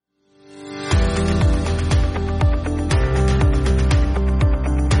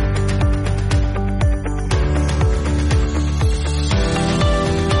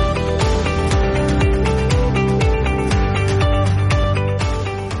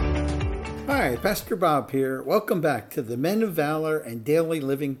Hi, Pastor Bob here. Welcome back to the Men of Valor and Daily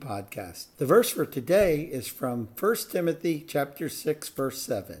Living podcast. The verse for today is from 1 Timothy chapter 6, verse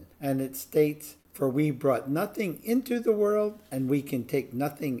 7, and it states, "For we brought nothing into the world, and we can take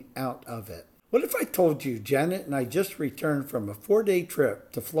nothing out of it." What if I told you Janet and I just returned from a 4-day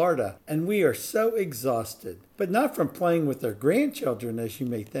trip to Florida, and we are so exhausted, but not from playing with our grandchildren, as you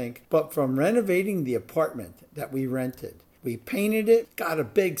may think, but from renovating the apartment that we rented. We painted it, got a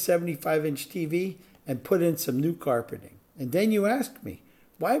big 75-inch TV, and put in some new carpeting. And then you ask me,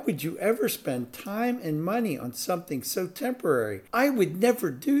 why would you ever spend time and money on something so temporary? I would never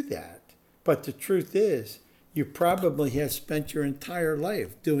do that. But the truth is, you probably have spent your entire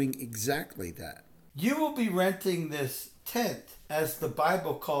life doing exactly that. You will be renting this tent, as the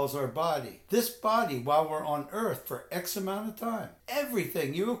Bible calls our body. This body, while we're on earth for X amount of time.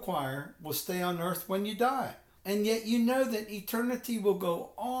 Everything you acquire will stay on earth when you die. And yet you know that eternity will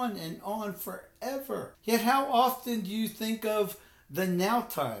go on and on forever. Yet how often do you think of the now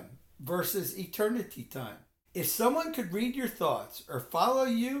time versus eternity time? If someone could read your thoughts or follow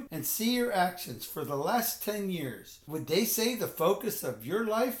you and see your actions for the last 10 years, would they say the focus of your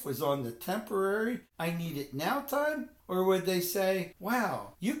life was on the temporary, I need it now time? Or would they say,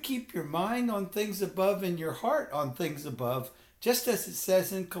 wow, you keep your mind on things above and your heart on things above, just as it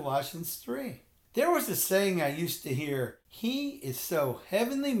says in Colossians 3? There was a saying I used to hear, he is so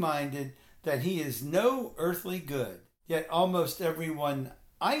heavenly minded that he is no earthly good. Yet almost everyone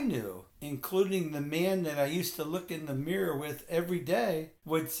I knew, including the man that I used to look in the mirror with every day,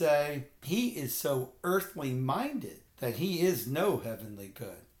 would say, he is so earthly minded that he is no heavenly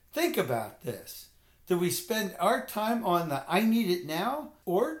good. Think about this. Do we spend our time on the I need it now?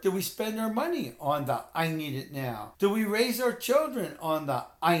 Or do we spend our money on the I need it now? Do we raise our children on the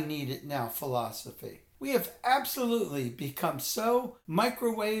I need it now philosophy? We have absolutely become so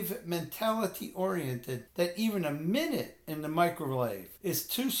microwave mentality oriented that even a minute in the microwave is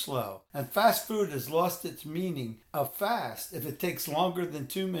too slow, and fast food has lost its meaning of fast if it takes longer than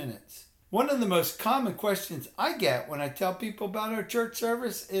 2 minutes. One of the most common questions I get when I tell people about our church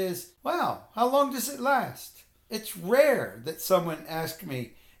service is, wow, how long does it last? It's rare that someone asks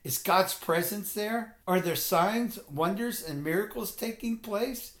me, is God's presence there? Are there signs, wonders, and miracles taking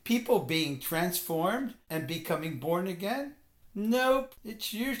place? People being transformed and becoming born again? Nope.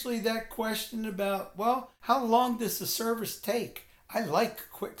 It's usually that question about, well, how long does the service take? I like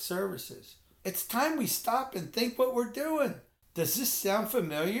quick services. It's time we stop and think what we're doing. Does this sound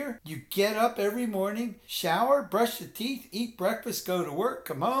familiar? You get up every morning, shower, brush your teeth, eat breakfast, go to work,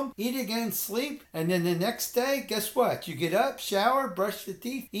 come home, eat again, sleep, and then the next day, guess what? You get up, shower, brush your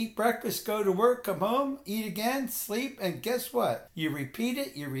teeth, eat breakfast, go to work, come home, eat again, sleep, and guess what? You repeat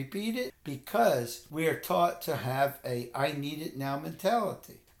it, because we are taught to have a I need it now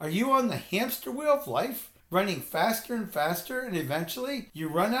mentality. Are you on the hamster wheel of life? Running faster and faster, and eventually you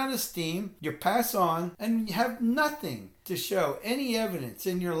run out of steam, you pass on, and you have nothing to show any evidence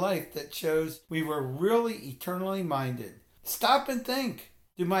in your life that shows we were really eternally minded. Stop and think.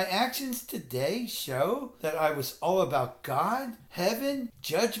 Do my actions today show that I was all about God, heaven,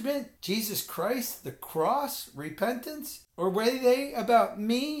 judgment, Jesus Christ, the cross, repentance? Or were they about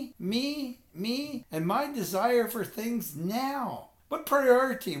me, and my desire for things now? What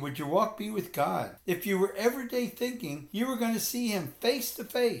priority would your walk be with God if you were every day thinking you were going to see him face to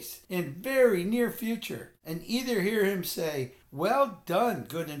face in very near future and either hear him say, well done,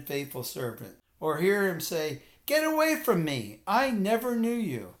 good and faithful servant, or hear him say, get away from me, I never knew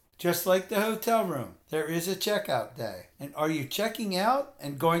you. Just like the hotel room, there is a checkout day. And are you checking out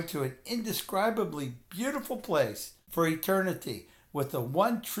and going to an indescribably beautiful place for eternity with the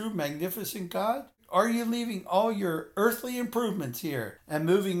one true magnificent God? Are you leaving all your earthly improvements here and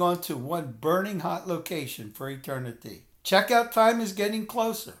moving on to one burning hot location for eternity? Checkout time is getting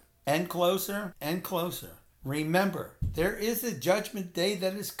closer and closer and closer. Remember, there is a judgment day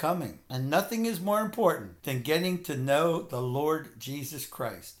that is coming, and nothing is more important than getting to know the Lord Jesus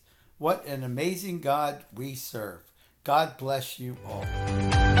Christ. What an amazing God we serve. God bless you all.